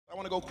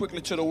want to go quickly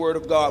to the Word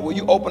of God. Will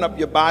you open up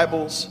your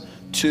Bibles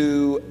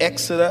to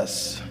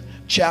Exodus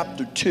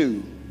chapter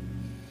 2?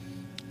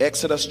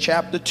 Exodus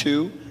chapter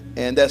 2,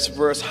 and that's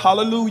verse,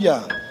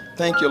 hallelujah.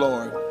 Thank you,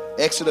 Lord.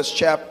 Exodus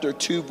chapter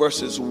 2,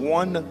 verses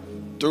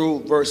 1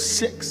 through verse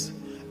 6.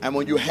 And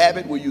when you have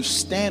it, will you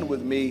stand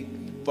with me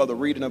for the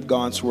reading of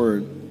God's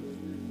Word?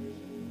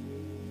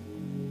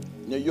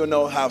 You'll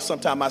know how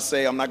sometimes I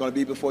say I'm not going to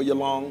be before you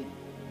long.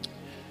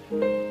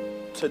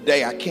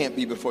 Today I can't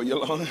be before you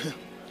long.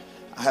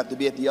 I have to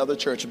be at the other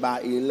church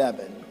by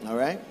 11, all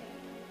right?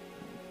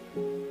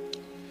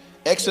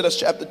 Exodus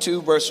chapter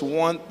 2, verse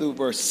 1 through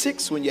verse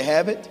 6. When you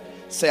have it,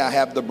 say, I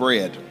have the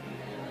bread.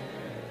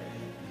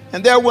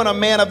 And there went a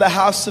man of the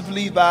house of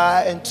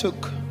Levi and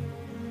took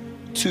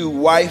to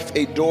wife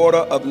a daughter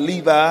of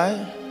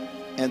Levi.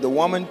 And the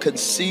woman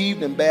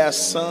conceived and bare a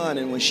son.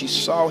 And when she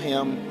saw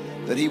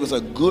him, that he was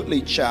a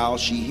goodly child,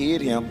 she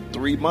hid him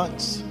 3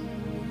 months.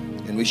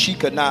 And when she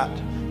could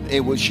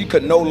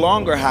no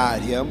longer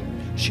hide him,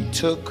 she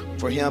took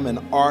for him an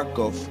ark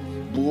of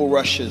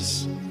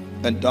bulrushes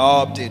and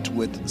daubed it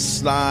with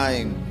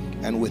slime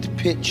and with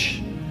pitch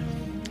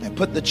and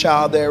put the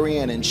child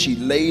therein, and she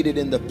laid it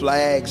in the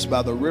flags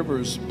by the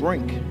river's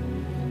brink.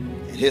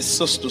 And his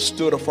sister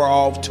stood afar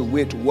off to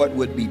wit what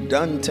would be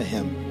done to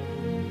him.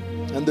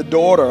 And the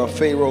daughter of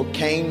Pharaoh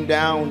came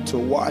down to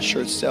wash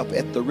herself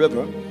at the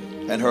river,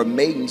 and her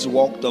maidens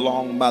walked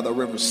along by the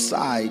river's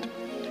side.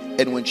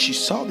 And when she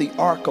saw the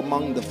ark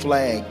among the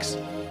flags,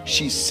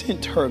 she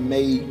sent her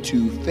maid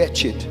to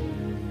fetch it.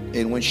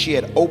 And when she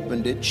had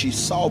opened it, she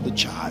saw the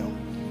child,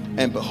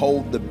 and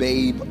behold, the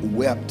babe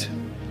wept.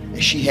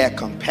 And she had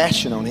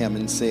compassion on him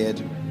and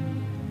said,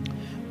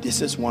 this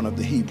is one of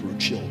the Hebrew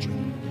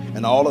children.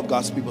 And all of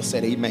God's people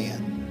said,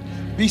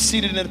 amen. Be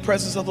seated in the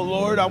presence of the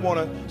Lord. I want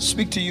to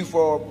speak to you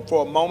for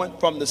a moment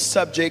from the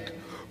subject,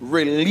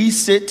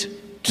 release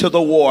it to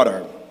the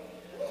water.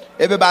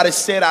 Everybody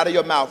say it out of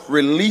your mouth,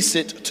 release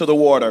it to the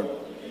water.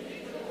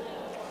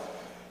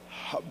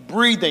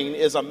 Breathing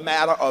is a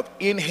matter of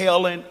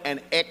inhaling and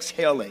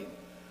exhaling.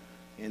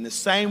 In the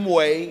same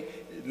way,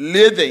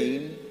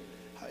 living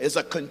is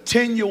a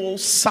continual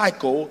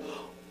cycle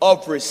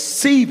of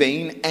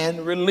receiving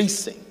and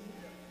releasing.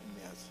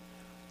 Yes.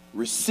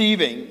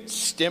 Receiving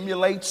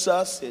stimulates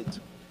us, it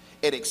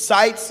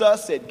excites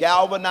us, it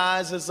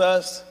galvanizes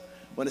us.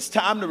 When it's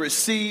time to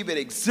receive, it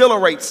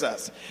exhilarates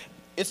us.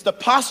 It's the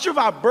posture of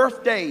our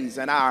birthdays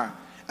and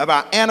of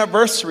our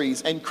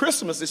anniversaries and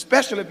Christmas,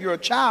 especially if you're a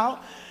child.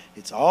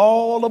 It's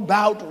all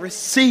about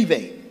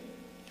receiving.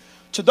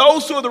 To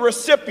those who are the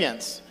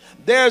recipients,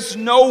 there's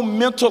no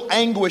mental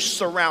anguish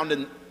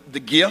surrounding the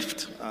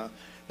gift.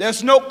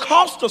 There's no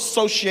cost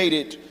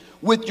associated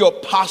with your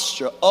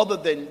posture other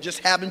than just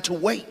having to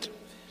wait.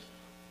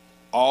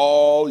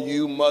 All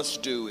you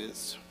must do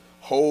is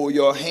hold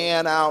your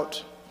hand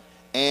out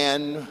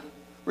and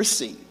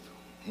receive.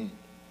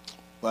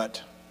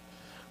 But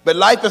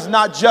life is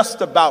not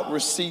just about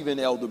receiving,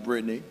 Elder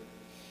Brittany.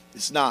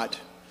 It's not.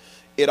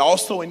 It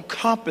also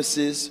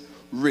encompasses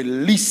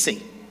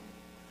releasing.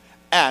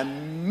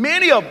 And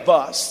many of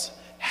us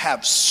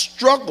have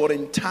struggled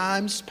in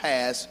times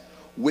past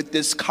with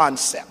this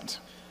concept.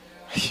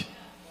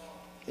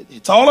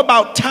 It's all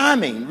about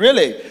timing,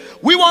 really.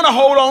 We want to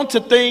hold on to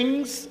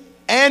things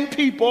and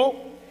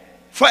people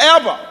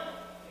forever.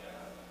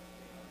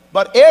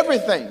 But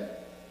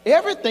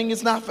everything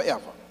is not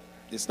forever.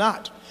 It's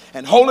not.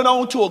 And holding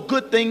on to a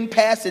good thing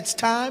past its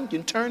time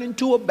can turn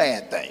into a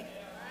bad thing.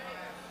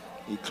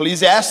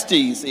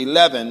 Ecclesiastes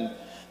 11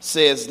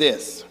 says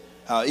this.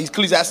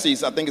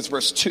 Ecclesiastes, I think it's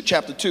verse 2,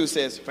 chapter 2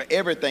 says, for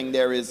everything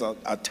there is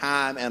a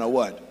time and a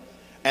what?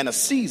 And a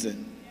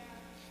season.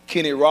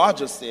 Kenny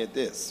Rogers said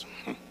this.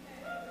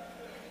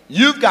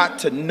 You've got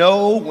to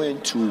know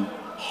when to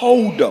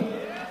hold them.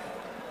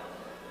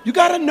 You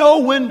got to know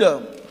when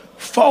to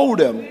fold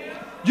them.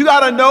 You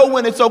got to know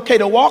when it's okay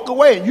to walk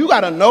away. And you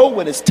got to know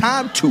when it's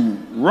time to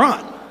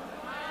run.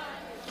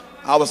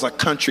 I was a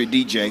country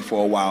DJ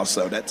for a while,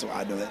 so that's why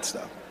I know that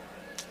stuff.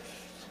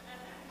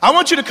 I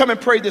want you to come and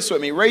pray this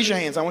with me. Raise your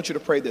hands. I want you to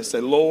pray this.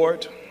 Say,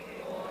 Lord,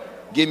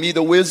 give me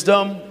the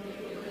wisdom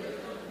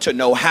to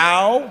know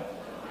how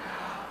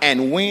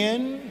and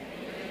when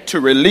to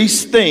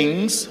release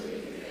things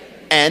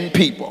and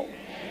people.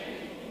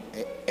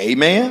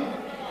 Amen.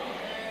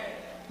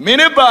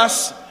 Many of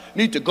us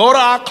need to go to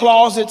our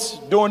closets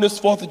during this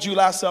 4th of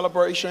July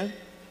celebration,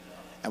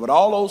 and with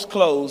all those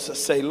clothes,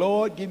 say,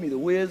 Lord, give me the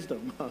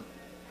wisdom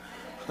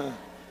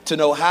to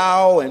know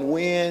how and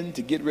when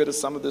to get rid of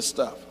some of this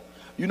stuff.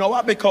 You know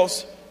why?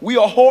 Because we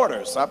are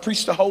hoarders. I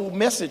preached the whole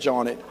message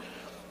on it.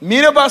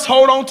 Many of us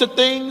hold on to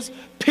things,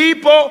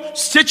 people,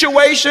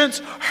 situations,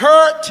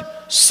 hurt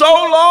so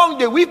long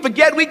that we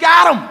forget we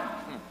got them.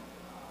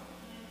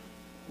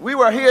 We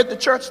were here at the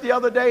church the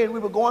other day, and we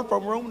were going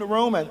from room to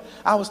room, and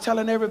I was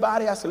telling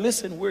everybody, I said,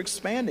 listen, we're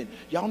expanding.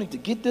 Y'all need to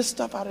get this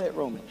stuff out of that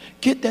room.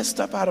 Get that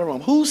stuff out of the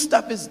room. Whose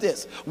stuff is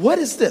this? What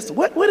is this?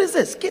 What is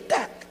this? Get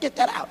that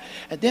out.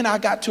 And then I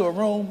got to a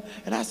room,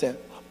 and I said,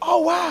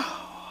 oh, wow,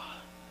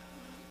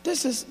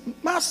 this is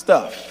my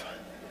stuff.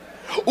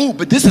 Oh,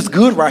 but this is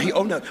good right here.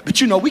 Oh, no,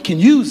 but you know, we can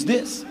use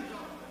this.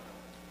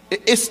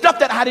 It's stuff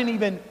that I didn't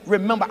even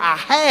remember I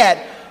had,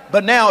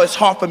 but now it's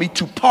hard for me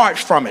to part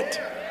from it.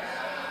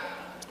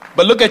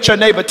 But look at your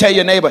neighbor, tell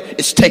your neighbor,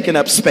 it's taking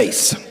up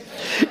space.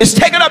 It's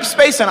taking up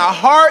space in our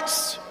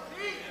hearts.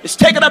 It's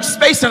taking up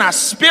space in our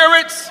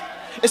spirits.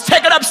 It's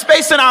taking up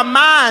space in our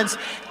minds.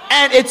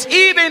 And it's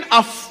even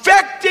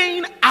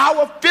affecting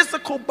our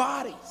physical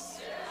bodies.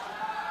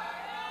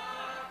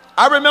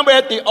 I remember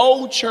at the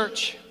old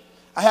church,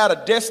 I had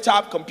a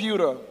desktop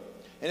computer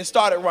and it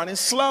started running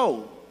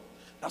slow.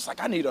 I was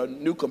like, I need a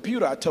new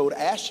computer. I told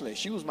Ashley.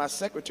 She was my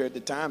secretary at the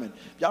time. And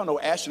y'all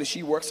know Ashley,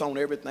 she works on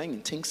everything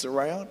and tinks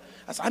around.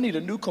 I said, I need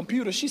a new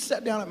computer. She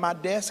sat down at my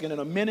desk, and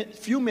in a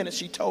few minutes,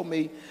 she told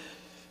me,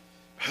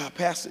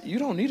 Pastor, you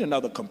don't need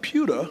another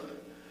computer.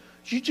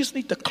 You just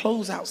need to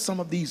close out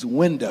some of these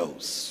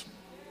windows.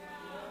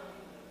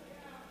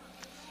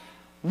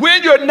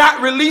 When you're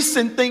not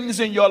releasing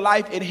things in your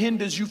life, it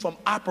hinders you from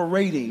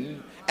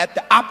operating at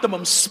the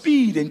optimum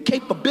speed and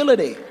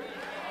capability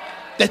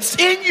that's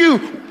in you.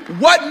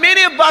 What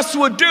many of us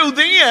would do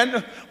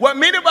then,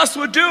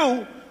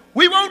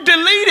 we won't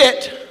delete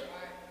it.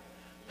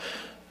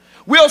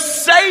 We'll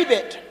save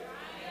it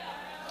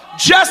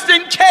just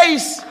in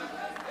case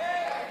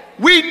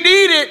we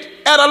need it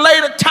at a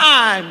later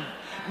time,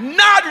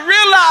 not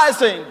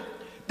realizing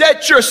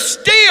that you're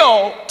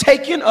still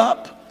taking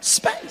up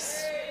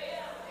space.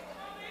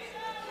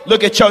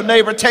 Look at your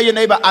neighbor, tell your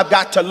neighbor, I've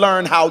got to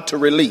learn how to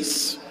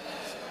release.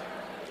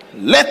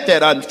 Let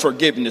that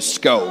unforgiveness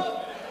go.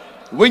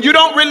 When you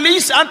don't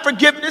release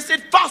unforgiveness,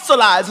 it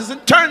fossilizes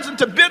and turns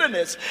into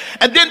bitterness.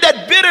 And then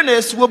that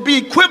bitterness will be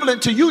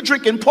equivalent to you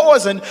drinking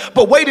poison,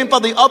 but waiting for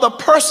the other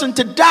person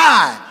to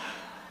die.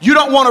 You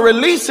don't want to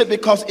release it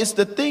because it's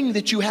the thing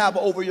that you have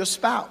over your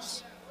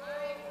spouse.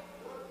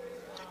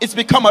 It's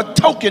become a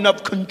token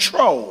of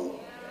control.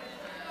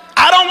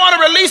 I don't want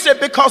to release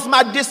it because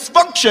my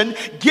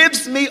dysfunction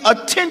gives me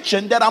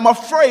attention that I'm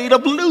afraid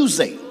of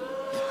losing.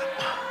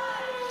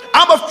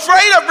 I'm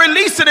afraid of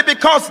releasing it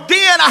because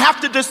then I have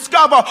to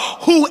discover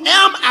who am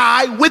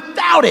I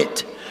without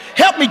it.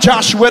 Help me,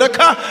 Josh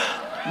Whitaker.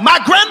 My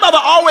grandmother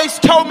always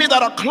told me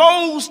that a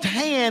closed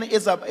hand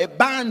it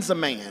binds a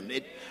man.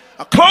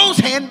 A closed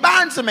hand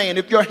binds a man.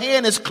 If your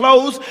hand is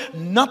closed,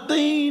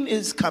 nothing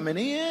is coming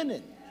in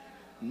and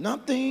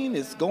nothing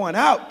is going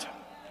out.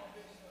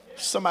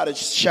 Somebody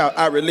shout,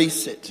 I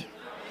release it.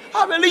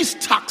 I release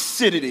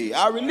toxicity.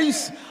 I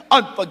release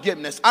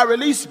unforgiveness. I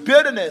release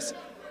bitterness.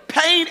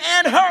 Pain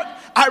and hurt,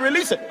 I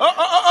release it.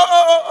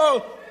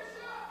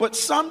 But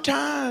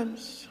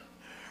sometimes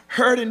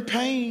hurt and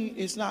pain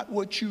is not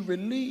what you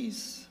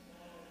release,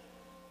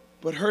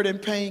 but hurt and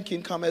pain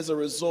can come as a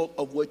result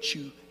of what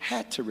you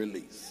had to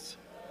release.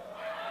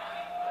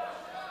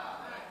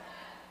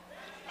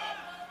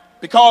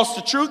 Because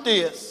the truth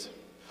is,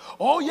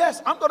 oh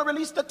yes, I'm going to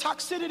release the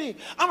toxicity.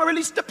 I'm going to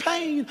release the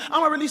pain. I'm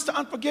going to release the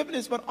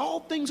unforgiveness. But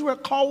all things we're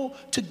called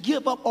to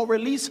give up or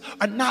release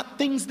are not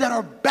things that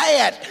are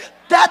bad.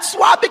 That's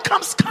why it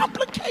becomes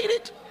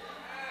complicated.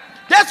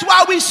 That's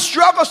why we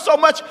struggle so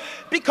much,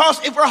 because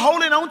if we're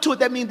holding on to it,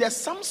 that means there's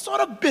some sort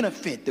of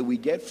benefit that we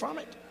get from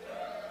it.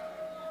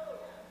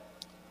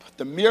 But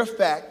the mere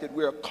fact that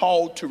we're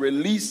called to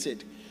release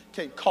it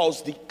can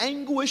cause the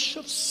anguish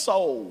of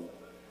soul,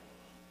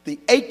 the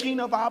aching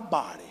of our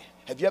body.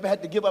 Have you ever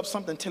had to give up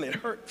something until it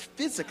hurt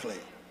physically?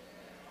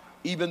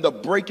 Even the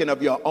breaking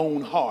of your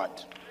own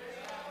heart.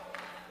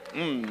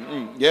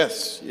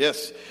 Yes.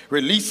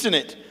 Releasing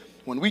it.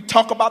 When we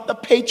talk about the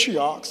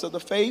patriarchs of the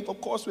faith, of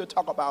course we'll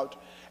talk about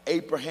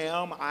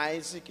Abraham,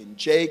 Isaac, and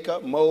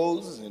Jacob,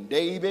 Moses, and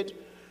David.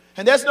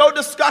 And there's no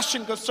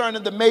discussion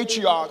concerning the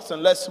matriarchs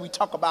unless we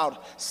talk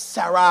about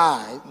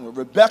Sarai,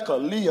 Rebecca,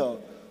 Leah,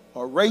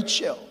 or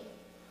Rachel.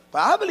 But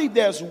I believe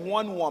there's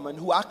one woman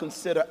who I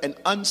consider an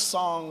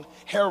unsung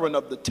heroine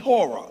of the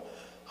Torah.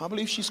 I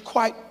believe she's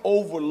quite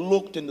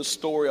overlooked in the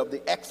story of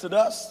the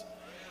Exodus.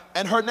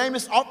 And her name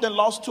is often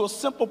lost to a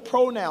simple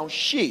pronoun,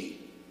 she.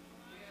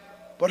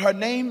 But her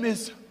name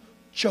is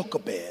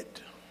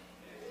Jochebed.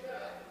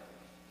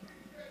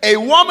 A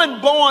woman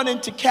born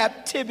into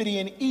captivity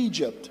in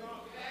Egypt.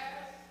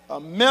 A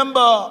member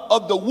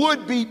of the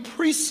would-be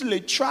priestly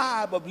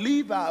tribe of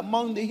Levi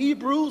among the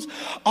Hebrews.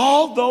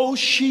 Although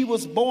she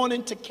was born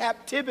into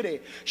captivity,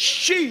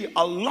 she,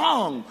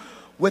 along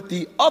with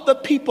the other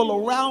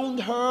people around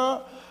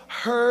her,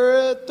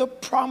 heard the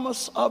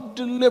promise of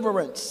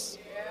deliverance.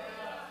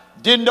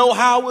 Didn't know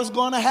how it was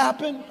going to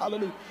happen.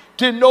 Hallelujah.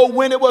 Didn't know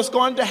when it was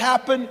going to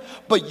happen,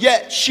 but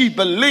yet she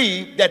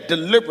believed that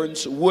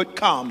deliverance would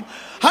come.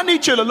 I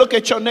need you to look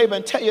at your neighbor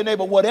and tell your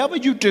neighbor, whatever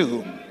you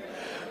do,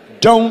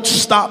 don't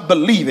stop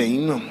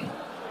believing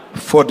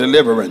for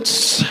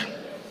deliverance.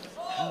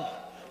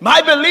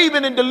 My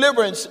believing in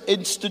deliverance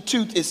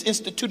is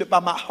instituted by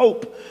my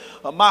hope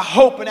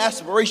and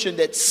aspiration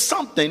that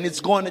something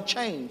is going to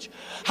change.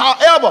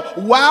 However,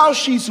 while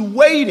she's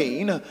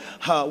waiting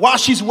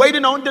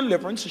on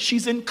deliverance,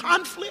 she's in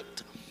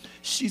conflict.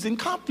 She's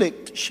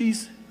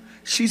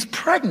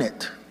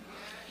pregnant.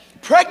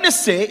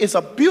 Pregnancy is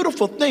a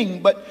beautiful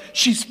thing, but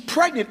she's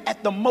pregnant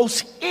at the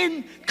most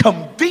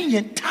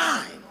inconvenient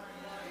time.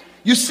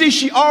 You see,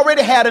 she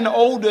already had an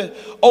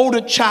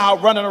older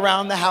child running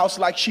around the house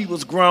like she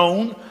was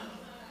grown,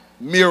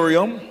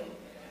 Miriam.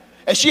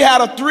 And she had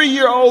a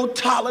 3-year-old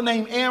toddler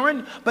named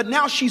Aaron, but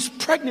now she's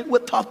pregnant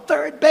with her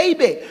third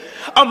baby.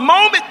 A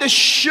moment that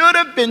should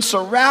have been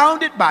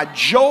surrounded by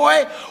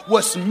joy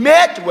was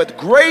met with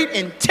great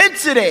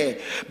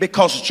intensity,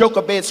 because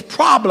Jochebed's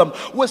problem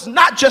was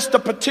not just the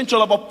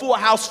potential of a full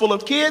house full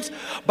of kids,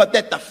 but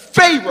that the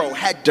Pharaoh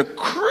had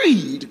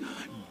decreed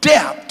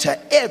death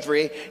to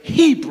every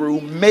Hebrew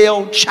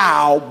male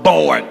child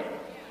born.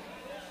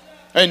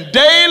 And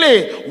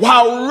daily,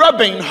 while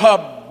rubbing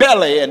her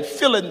belly and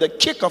feeling the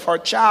kick of her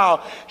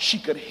child, she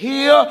could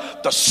hear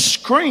the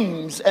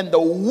screams and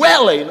the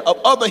wailing of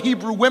other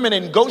Hebrew women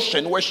in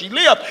Goshen, where she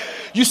lived.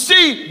 You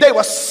see, they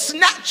were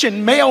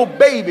snatching male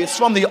babies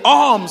from the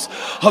arms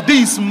of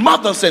these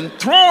mothers and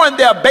throwing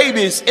their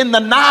babies in the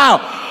Nile.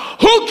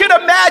 Who can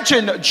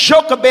imagine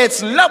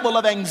Jochebed's level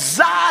of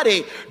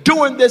anxiety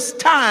during this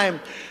time?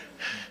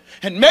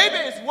 And maybe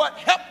it's what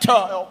helped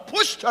her or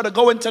pushed her to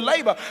go into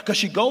labor, because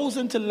she goes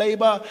into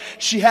labor,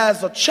 she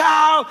has a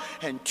child,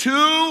 and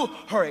to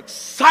her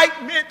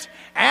excitement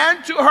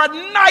and to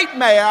her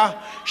nightmare,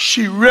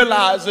 she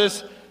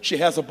realizes she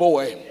has a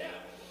boy.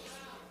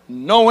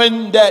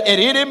 Knowing that at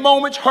any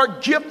moment her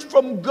gift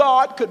from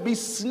God could be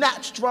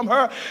snatched from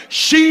her,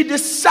 she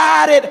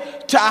decided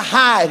to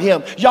hide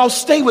him. Y'all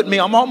stay with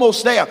me, I'm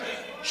almost there.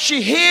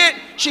 She hid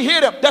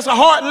him. That's a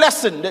hard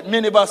lesson that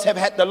many of us have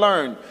had to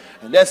learn.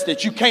 And that's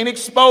that you can't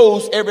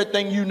expose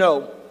everything you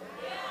know.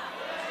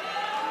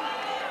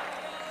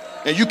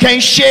 And you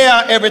can't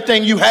share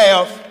everything you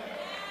have.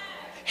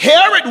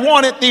 Herod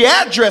wanted the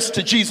address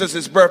to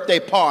Jesus'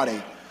 birthday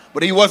party,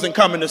 but he wasn't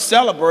coming to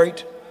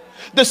celebrate.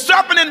 The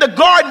serpent in the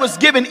garden was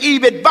giving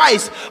Eve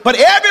advice, but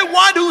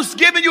everyone who's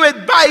giving you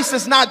advice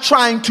is not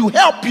trying to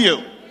help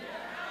you.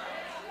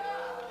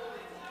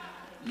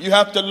 You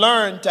have to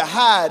learn to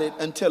hide it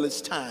until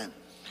it's time.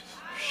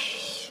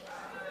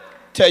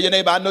 Tell your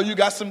neighbor, I know you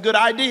got some good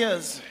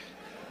ideas,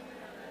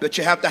 but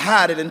you have to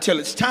hide it until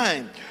it's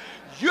time.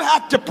 You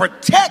have to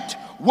protect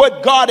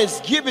what God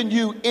has given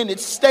you in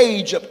its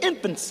stage of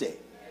infancy.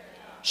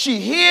 She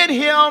hid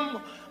him,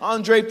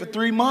 Andre, for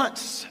 3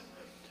 months.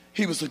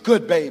 He was a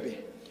good baby.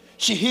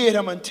 She hid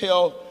him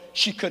until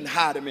she couldn't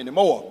hide him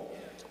anymore.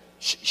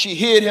 She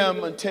hid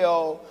him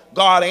until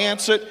God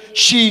answered.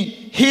 She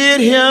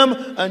hid him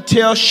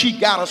until she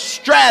got a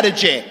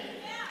strategy,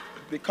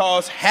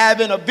 because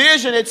having a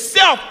vision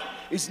itself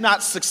is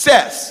not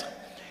success.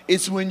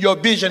 It's when your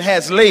vision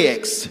has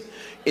legs.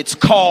 It's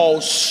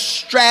called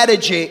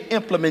strategy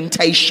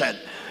implementation.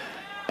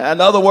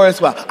 In other words,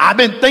 well, I've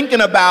been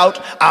looking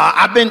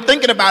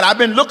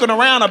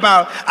around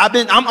about,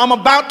 I'm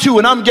about to,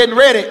 and I'm getting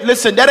ready.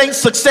 Listen, that ain't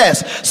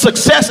success.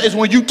 Success is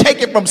when you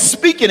take it from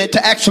speaking it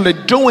to actually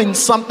doing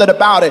something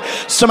about it.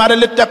 Somebody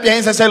lift up your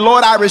hands and say,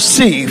 Lord, I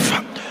receive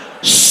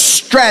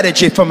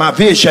strategy for my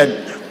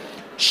vision.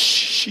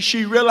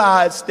 She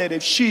realized that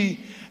if she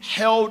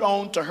held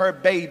on to her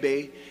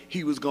baby,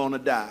 he was going to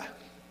die.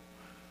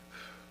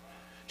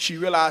 She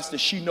realized that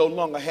she no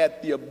longer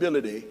had the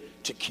ability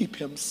to keep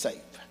him safe.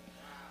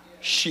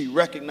 She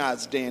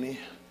recognized, Danny,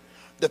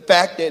 the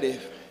fact that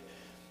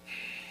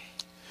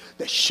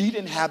she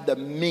didn't have the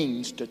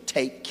means to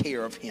take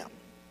care of him.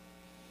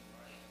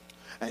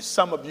 And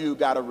some of you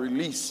got to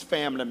release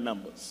family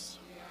members.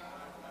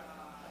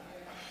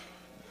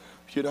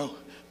 You know,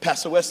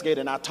 Pastor Westgate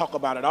and I talk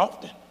about it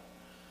often.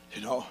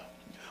 You know,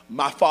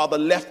 my father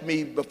left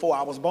me before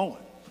I was born.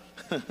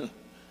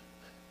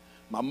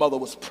 My mother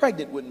was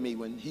pregnant with me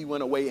when he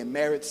went away and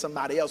married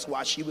somebody else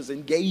while she was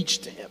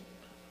engaged to him.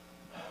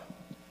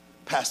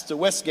 Pastor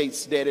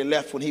Westgate's daddy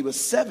left when he was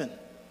 7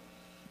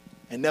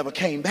 and never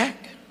came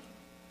back.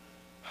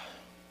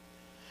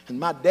 And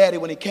my daddy,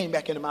 when he came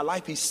back into my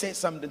life, he said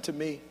something to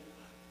me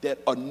that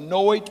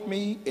annoyed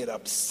me, it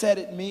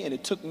upset me, and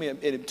it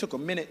took a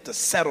minute to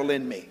settle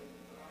in me.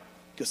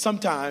 Because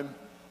sometimes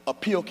a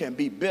pill can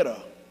be bitter,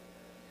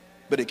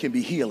 but it can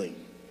be healing.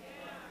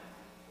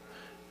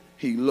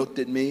 He looked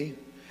at me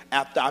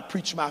after I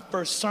preached my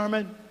first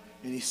sermon,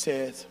 and he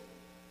says,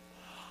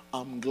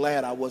 I'm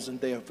glad I wasn't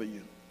there for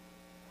you.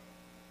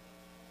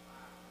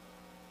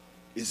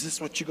 Is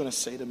this what you're going to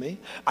say to me?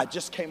 I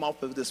just came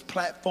off of this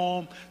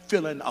platform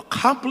feeling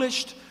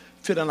accomplished,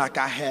 feeling like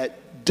I had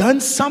done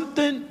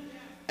something,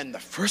 and the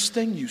first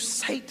thing you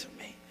say to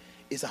me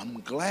is, I'm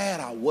glad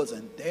I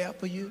wasn't there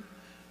for you.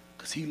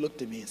 Because he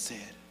looked at me and said,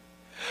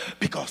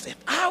 because if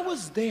I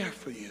was there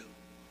for you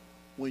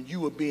when you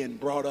were being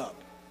brought up,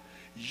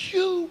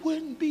 you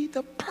wouldn't be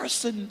the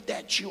person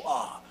that you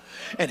are.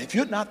 And if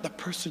you're not the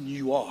person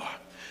you are,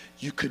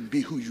 you couldn't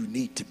be who you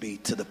need to be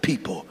to the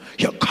people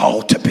you're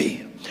called to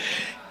be.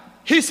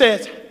 He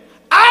says,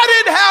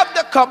 I didn't have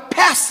the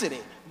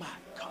capacity. My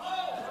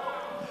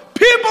God.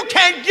 People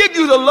can't give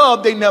you the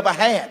love they never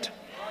had.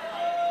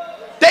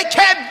 They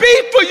can't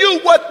be for you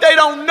what they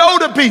don't know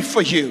to be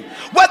for you,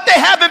 what they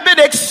haven't been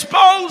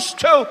exposed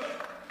to.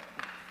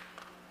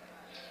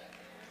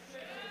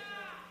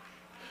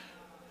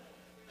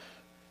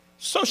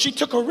 So she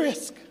took a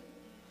risk.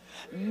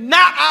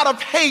 Not out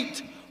of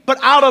hate, but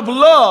out of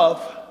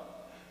love.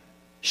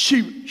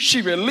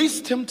 She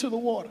released him to the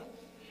water.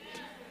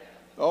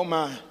 Oh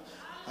my,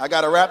 I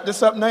got to wrap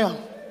this up now.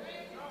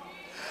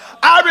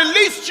 I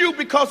released you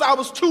because I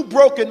was too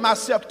broken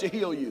myself to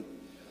heal you.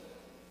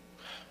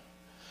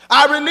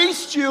 I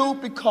released you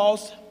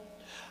because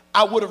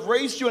I would have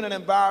raised you in an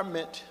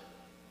environment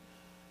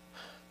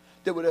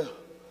that would have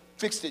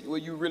fixed it where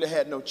you really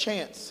had no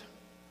chance.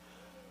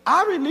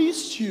 I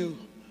released you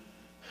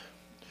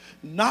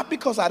not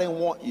because I didn't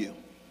want you,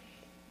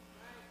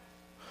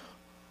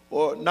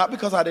 or not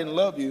because I didn't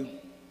love you,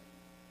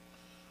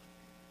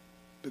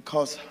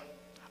 because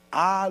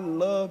I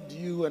loved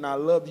you and I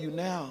love you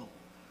now,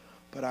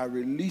 but I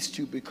released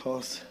you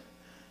because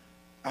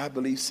I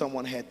believe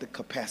someone had the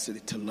capacity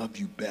to love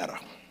you better.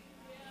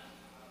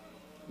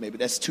 Maybe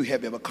that's too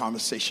heavy of a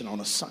conversation on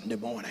a Sunday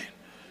morning.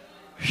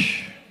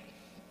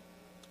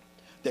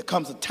 There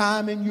comes a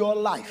time in your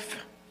life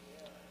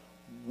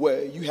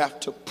where you have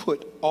to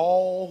put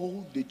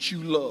all that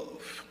you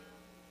love.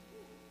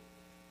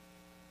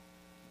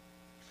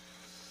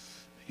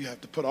 You have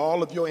to put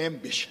all of your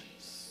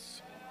ambitions,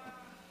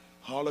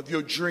 all of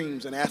your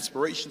dreams and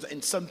aspirations,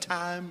 and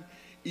sometimes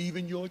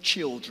even your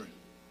children.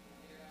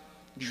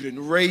 You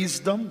didn't raise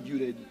them, you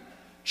didn't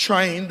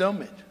train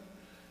them,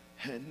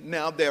 and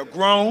now they're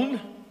grown.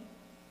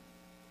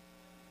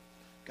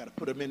 Got to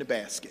put them in the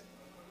basket.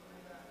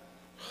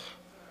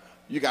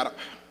 You got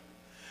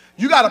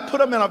to put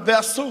them in a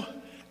vessel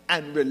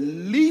and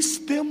release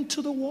them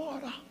to the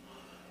water.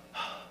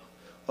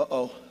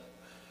 Uh-oh.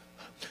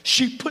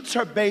 She puts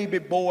her baby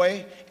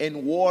boy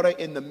in water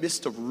in the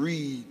midst of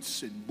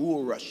reeds and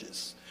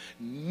bulrushes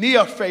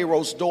near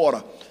Pharaoh's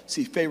daughter.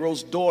 See,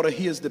 Pharaoh's daughter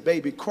hears the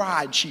baby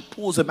cry, and she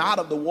pulls him out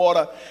of the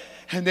water,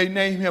 and they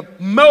name him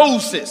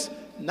Moses.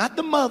 Not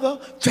the mother.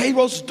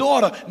 Pharaoh's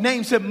daughter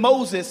names him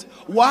Moses.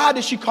 Why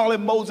did she call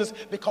him Moses?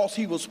 Because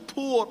he was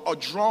pulled or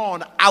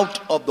drawn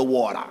out of the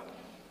water.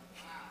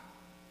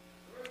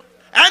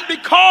 And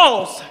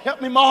because,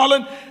 help me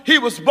Marlon, he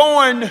was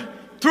born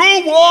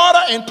through water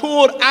and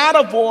pulled out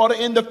of water,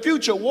 in the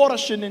future, water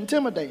shouldn't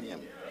intimidate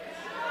him.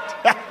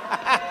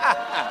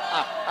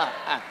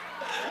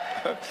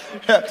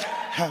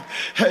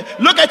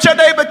 Look at your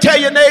neighbor, tell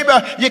your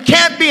neighbor, you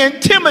can't be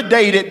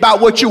intimidated by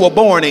what you were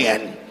born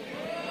in.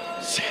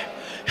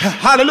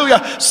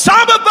 Hallelujah.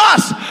 Some of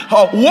us,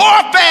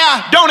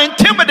 warfare don't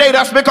intimidate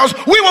us because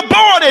we were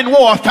born in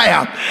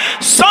warfare.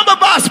 Some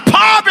of us,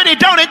 poverty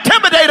don't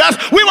intimidate us.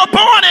 We were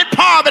born in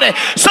poverty.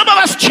 Some of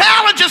us,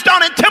 challenges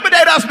don't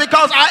intimidate us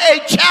because I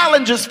ate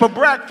challenges for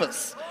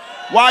breakfast.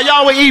 While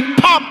y'all were eating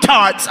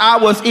Pop-Tarts, I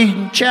was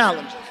eating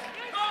challenges.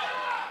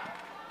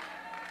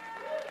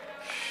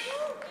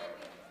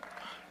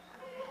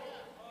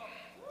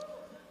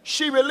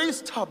 She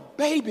released her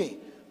baby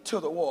to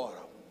the water.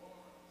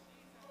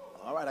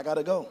 All right, I got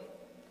to go.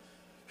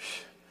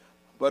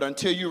 But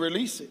until you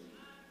release it,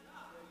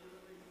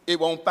 it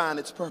won't find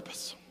its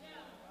purpose.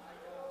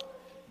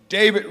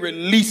 David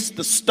released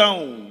the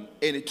stone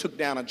and it took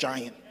down a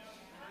giant.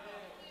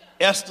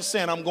 Esther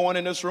said, I'm going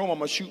in this room, I'm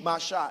going to shoot my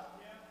shot.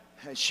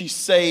 And she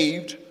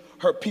saved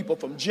her people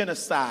from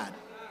genocide.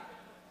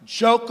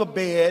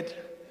 Jochebed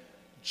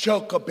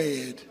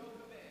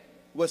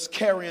was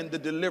carrying the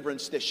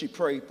deliverance that she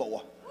prayed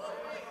for.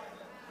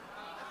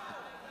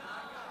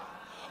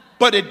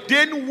 But it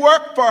didn't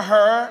work for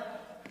her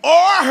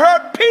or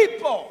her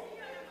people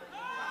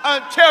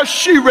until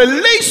she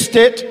released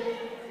it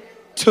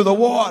to the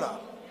water.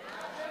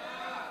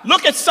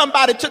 Look at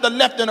somebody to the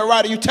left and the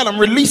right of you, tell them,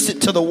 release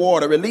it to the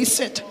water,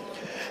 release it.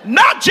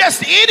 Not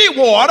just any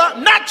water,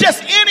 not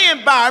just any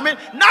environment,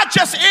 not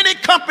just any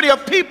company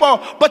of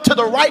people, but to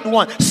the right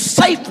one,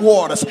 safe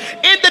waters,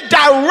 in the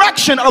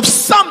direction of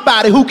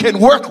somebody who can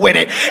work with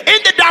it, in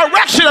the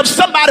direction of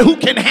somebody who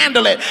can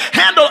handle it.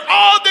 Handle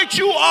all that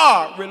you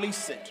are,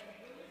 release it.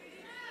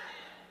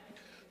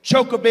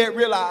 Jochebed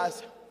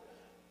realized,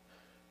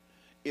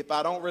 if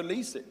I don't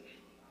release it,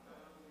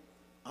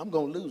 I'm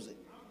going to lose it.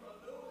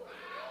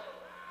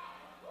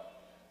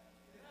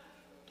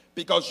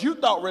 Because you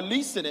thought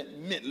releasing it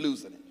meant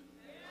losing it.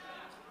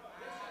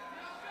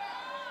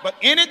 But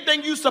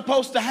anything you're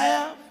supposed to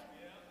have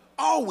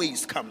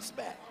always comes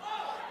back.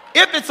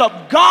 If it's of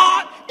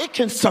God, it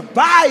can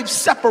survive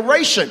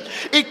separation.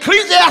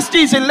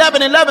 Ecclesiastes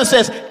 11:11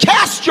 says,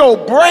 cast your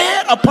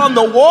bread upon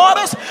the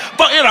waters,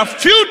 for in a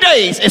few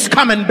days it's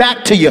coming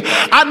back to you.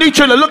 I need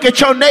you to look at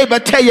your neighbor,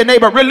 tell your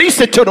neighbor,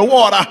 release it to the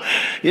water.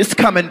 It's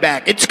coming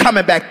back. It's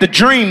coming back. The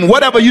dream,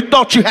 whatever you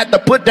thought you had to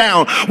put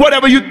down,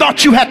 whatever you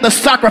thought you had to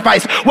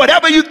sacrifice,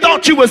 whatever you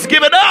thought you was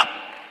giving up.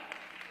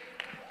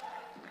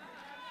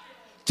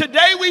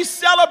 Today we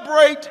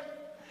celebrate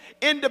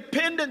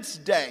Independence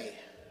Day,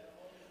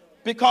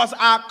 because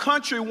our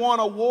country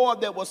won a war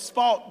that was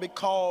fought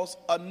because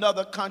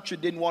another country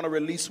didn't want to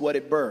release what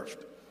it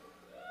birthed.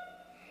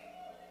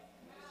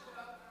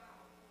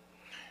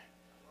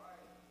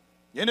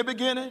 In the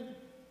beginning,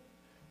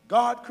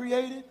 God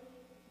created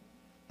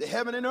the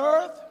heaven and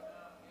earth,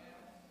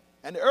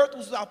 and the earth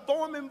was without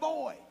form and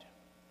void.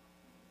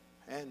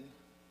 And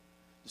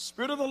the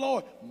Spirit of the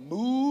Lord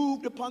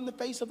moved upon the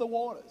face of the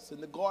waters,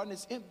 and the garden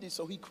is empty,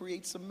 so he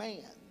creates a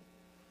man.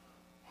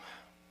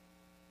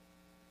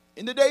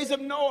 In the days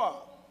of Noah,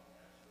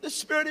 the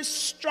Spirit is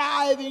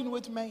striving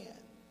with man.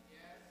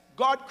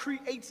 God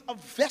creates a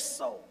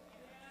vessel,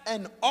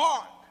 an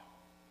ark,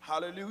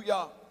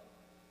 hallelujah,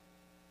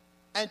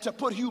 and to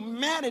put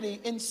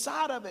humanity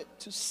inside of it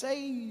to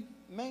save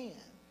man.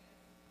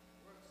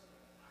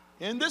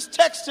 In this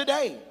text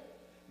today,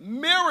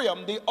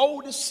 Miriam, the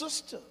oldest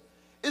sister,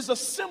 is a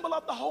symbol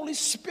of the Holy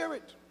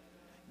Spirit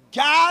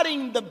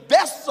guiding the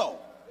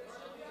vessel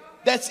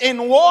that's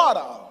in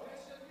water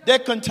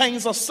that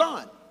contains a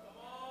son.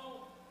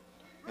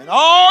 In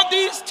all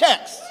these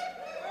texts,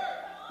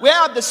 we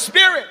have the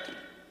Spirit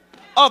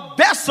of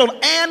vessel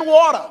and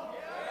water.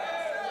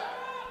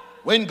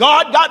 When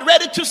God got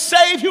ready to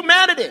save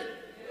humanity,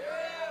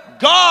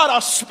 God,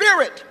 our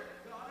Spirit,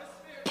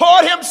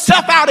 poured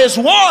himself out as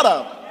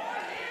water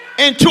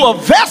into a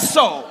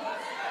vessel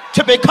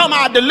to become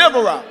our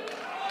deliverer.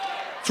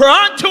 For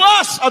unto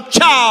us a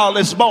child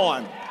is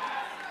born,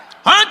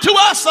 unto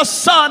us a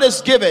son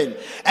is given,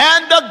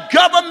 and the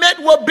government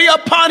will be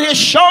upon his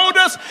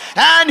shoulders,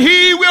 and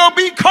he will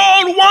be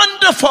called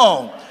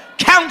Wonderful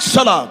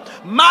Counselor,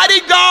 Mighty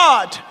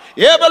God,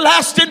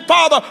 Everlasting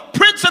Father,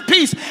 Prince of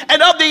Peace. And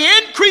of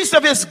the increase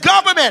of his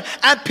government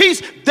and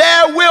peace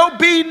there will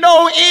be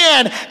no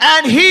end.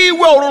 And he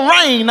will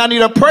reign. I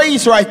need a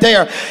praise right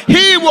there.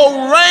 He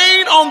will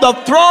reign on the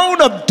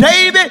throne of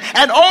David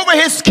and over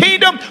his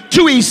kingdom,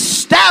 to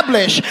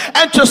establish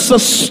and to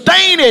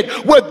sustain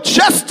it with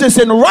justice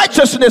and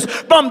righteousness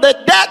from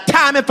that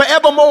time and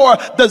forevermore.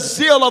 The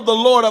zeal of the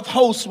Lord of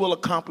hosts will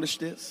accomplish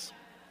this.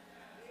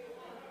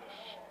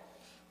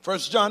 1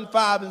 John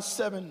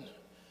 5:7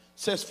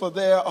 says, for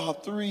there are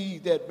three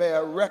that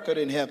bear record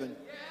in heaven,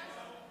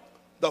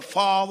 the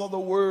Father, the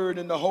Word,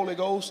 and the Holy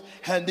Ghost,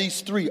 and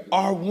these three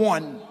are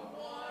one.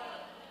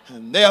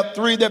 And there are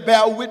three that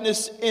bear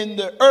witness in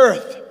the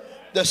earth,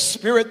 the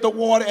Spirit, the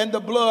water, and the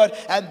blood,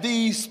 and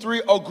these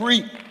three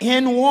agree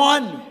in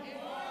one.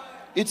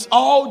 It's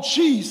all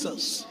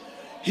Jesus.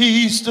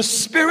 He's the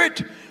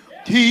Spirit,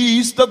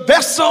 he's the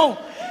vessel,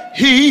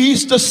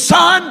 he's the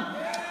Son.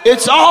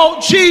 It's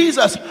all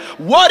Jesus.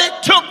 What it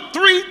took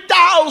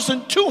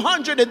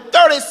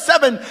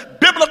 3,237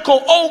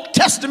 biblical Old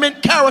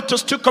Testament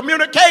characters to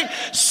communicate,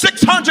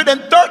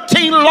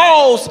 613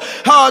 laws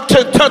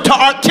to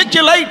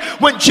articulate.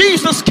 When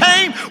Jesus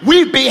came,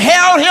 we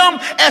beheld him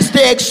as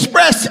the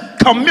express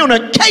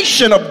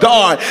communication of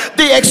God,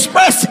 the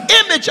express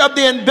image of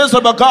the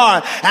invisible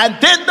God. And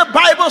then the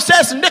Bible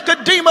says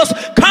Nicodemus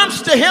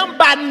comes to him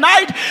by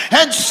night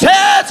and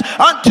says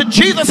unto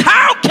Jesus,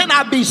 how can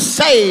I be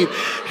saved?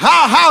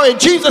 How? And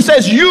Jesus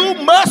says, you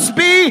must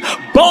be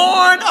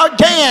born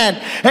again.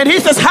 And he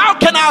says, how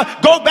can I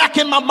go back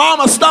in my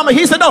mama's stomach?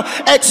 He said, no,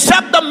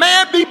 except the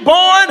man be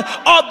born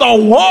of the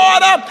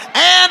water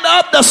and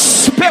of the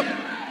Spirit.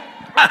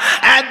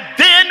 And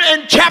then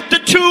in chapter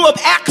 2 of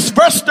Acts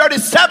verse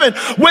 37,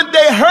 when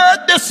they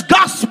heard this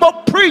gospel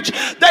preached,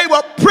 they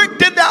were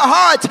pricked in their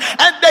hearts,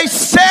 and they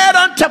said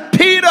unto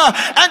Peter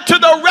and to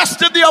the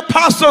rest of the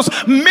apostles,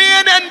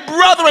 men and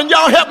brethren,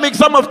 y'all help me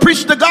because I'm going to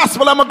preach the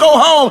gospel, I'm going to go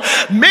home.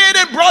 Men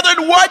and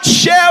brethren, what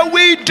shall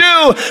we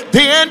do?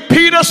 Then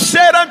Peter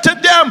said unto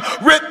them,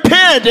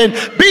 repent and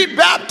be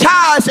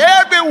baptized,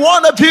 every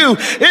one of you,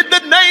 in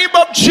the name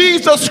of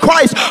Jesus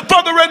Christ,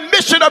 for the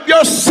remission of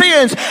your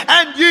sins,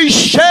 and ye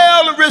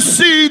shall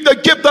receive the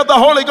gift of the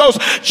Holy Ghost.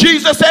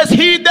 Jesus says,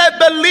 he that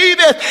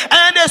believeth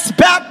and is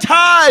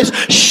baptized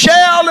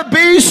shall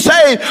be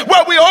saved.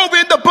 Well, we over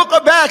in the book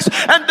of Acts,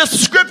 and the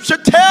scripture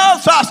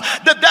tells us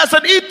that there's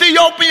an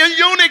Ethiopian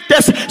eunuch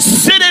that's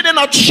sitting in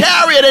a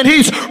chariot, and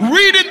he's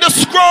reading the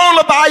scroll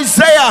of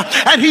Isaiah,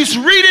 and he's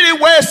reading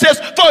it where it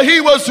says, for he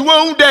was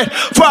wounded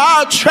for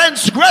our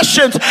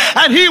transgressions,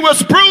 and he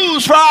was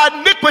bruised for our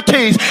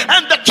iniquities,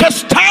 and the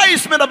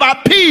chastisement of our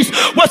peace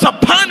was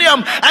upon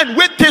him, and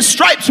with his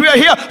stripes we are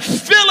here.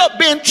 Philip,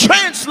 being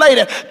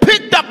translated,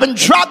 picked up and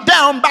dropped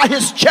down by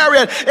his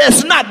chariot.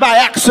 It's not by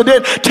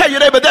accident. Tell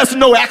your neighbor, there's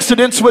no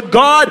accidents with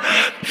God.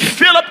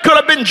 Philip could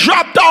have been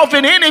dropped off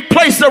in any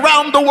place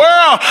around the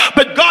world,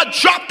 but God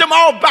dropped him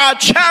off by a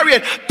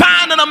chariot,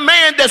 finding a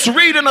man that's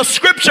reading a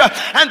scripture.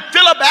 And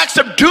Philip asked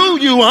him, do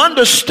you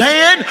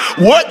understand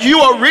what you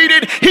are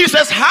reading? He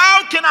says,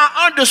 how can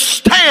I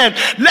understand?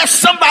 Let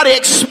somebody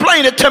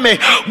explain it to me.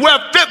 Well,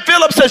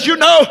 Philip says, you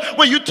know,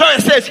 when you turn,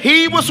 it says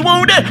he was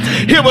wounded,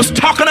 it was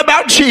talking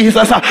about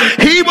Jesus.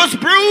 He was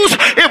bruised,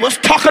 it was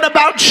talking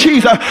about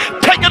Jesus.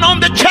 Taking on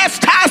the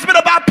chastisement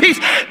of our peace,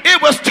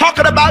 it was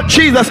talking about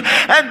Jesus.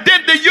 And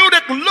then the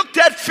eunuch looked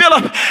at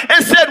Philip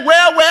and said,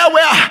 well,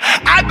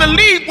 I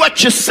believe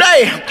what you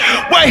say.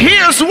 Well,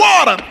 here's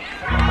water.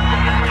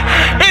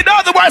 In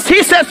other words,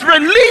 he says,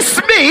 release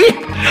me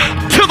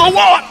to the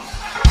water.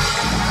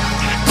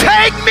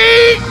 Take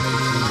me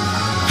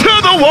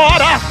to the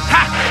water.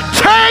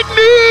 Take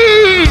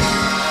me.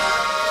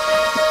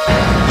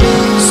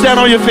 Stand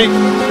on your feet.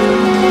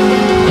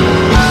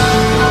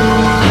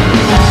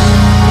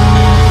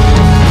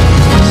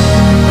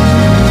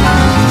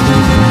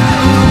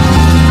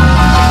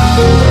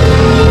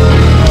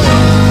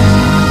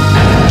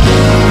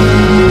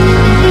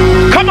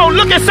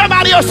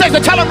 your sex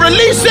and tell them,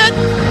 release it.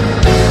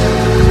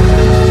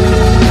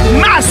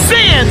 My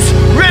sins,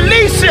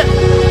 release it.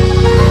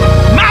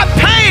 My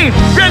pain,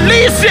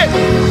 release it.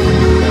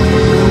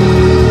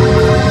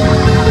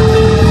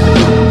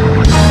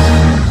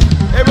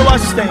 Everyone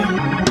stand.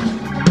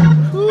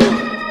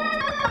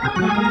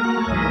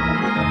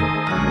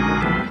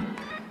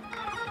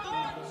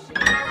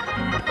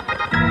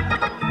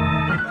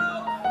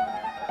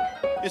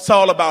 It's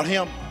all about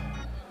him.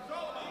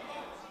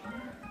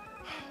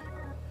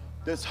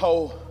 This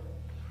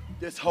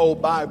whole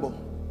Bible,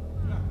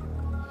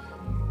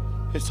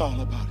 it's all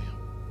about him.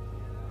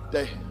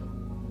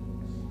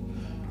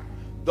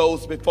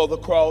 Those before the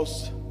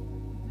cross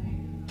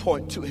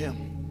point to him.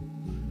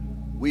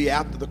 We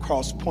after the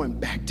cross point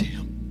back to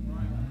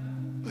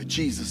him. But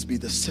Jesus be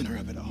the center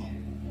of it all.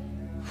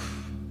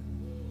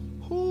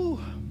 Whew.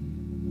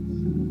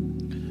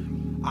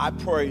 I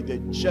pray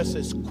that just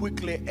as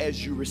quickly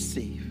as you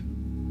receive,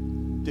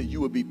 that you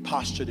will be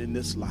postured in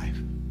this life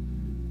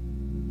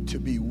to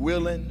be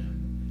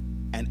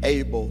willing and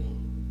able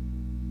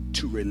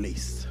to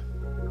release.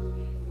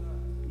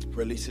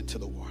 Release it to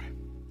the water.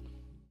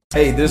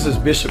 Hey, this is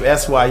Bishop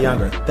S.Y.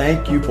 Younger.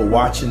 Thank you for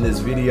watching this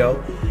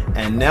video.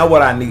 And now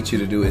what I need you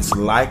to do is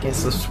like and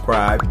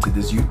subscribe to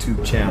this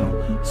YouTube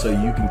channel so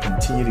you can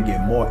continue to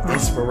get more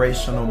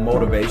inspirational,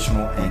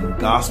 motivational, and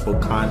gospel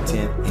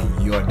content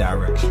in your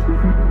direction.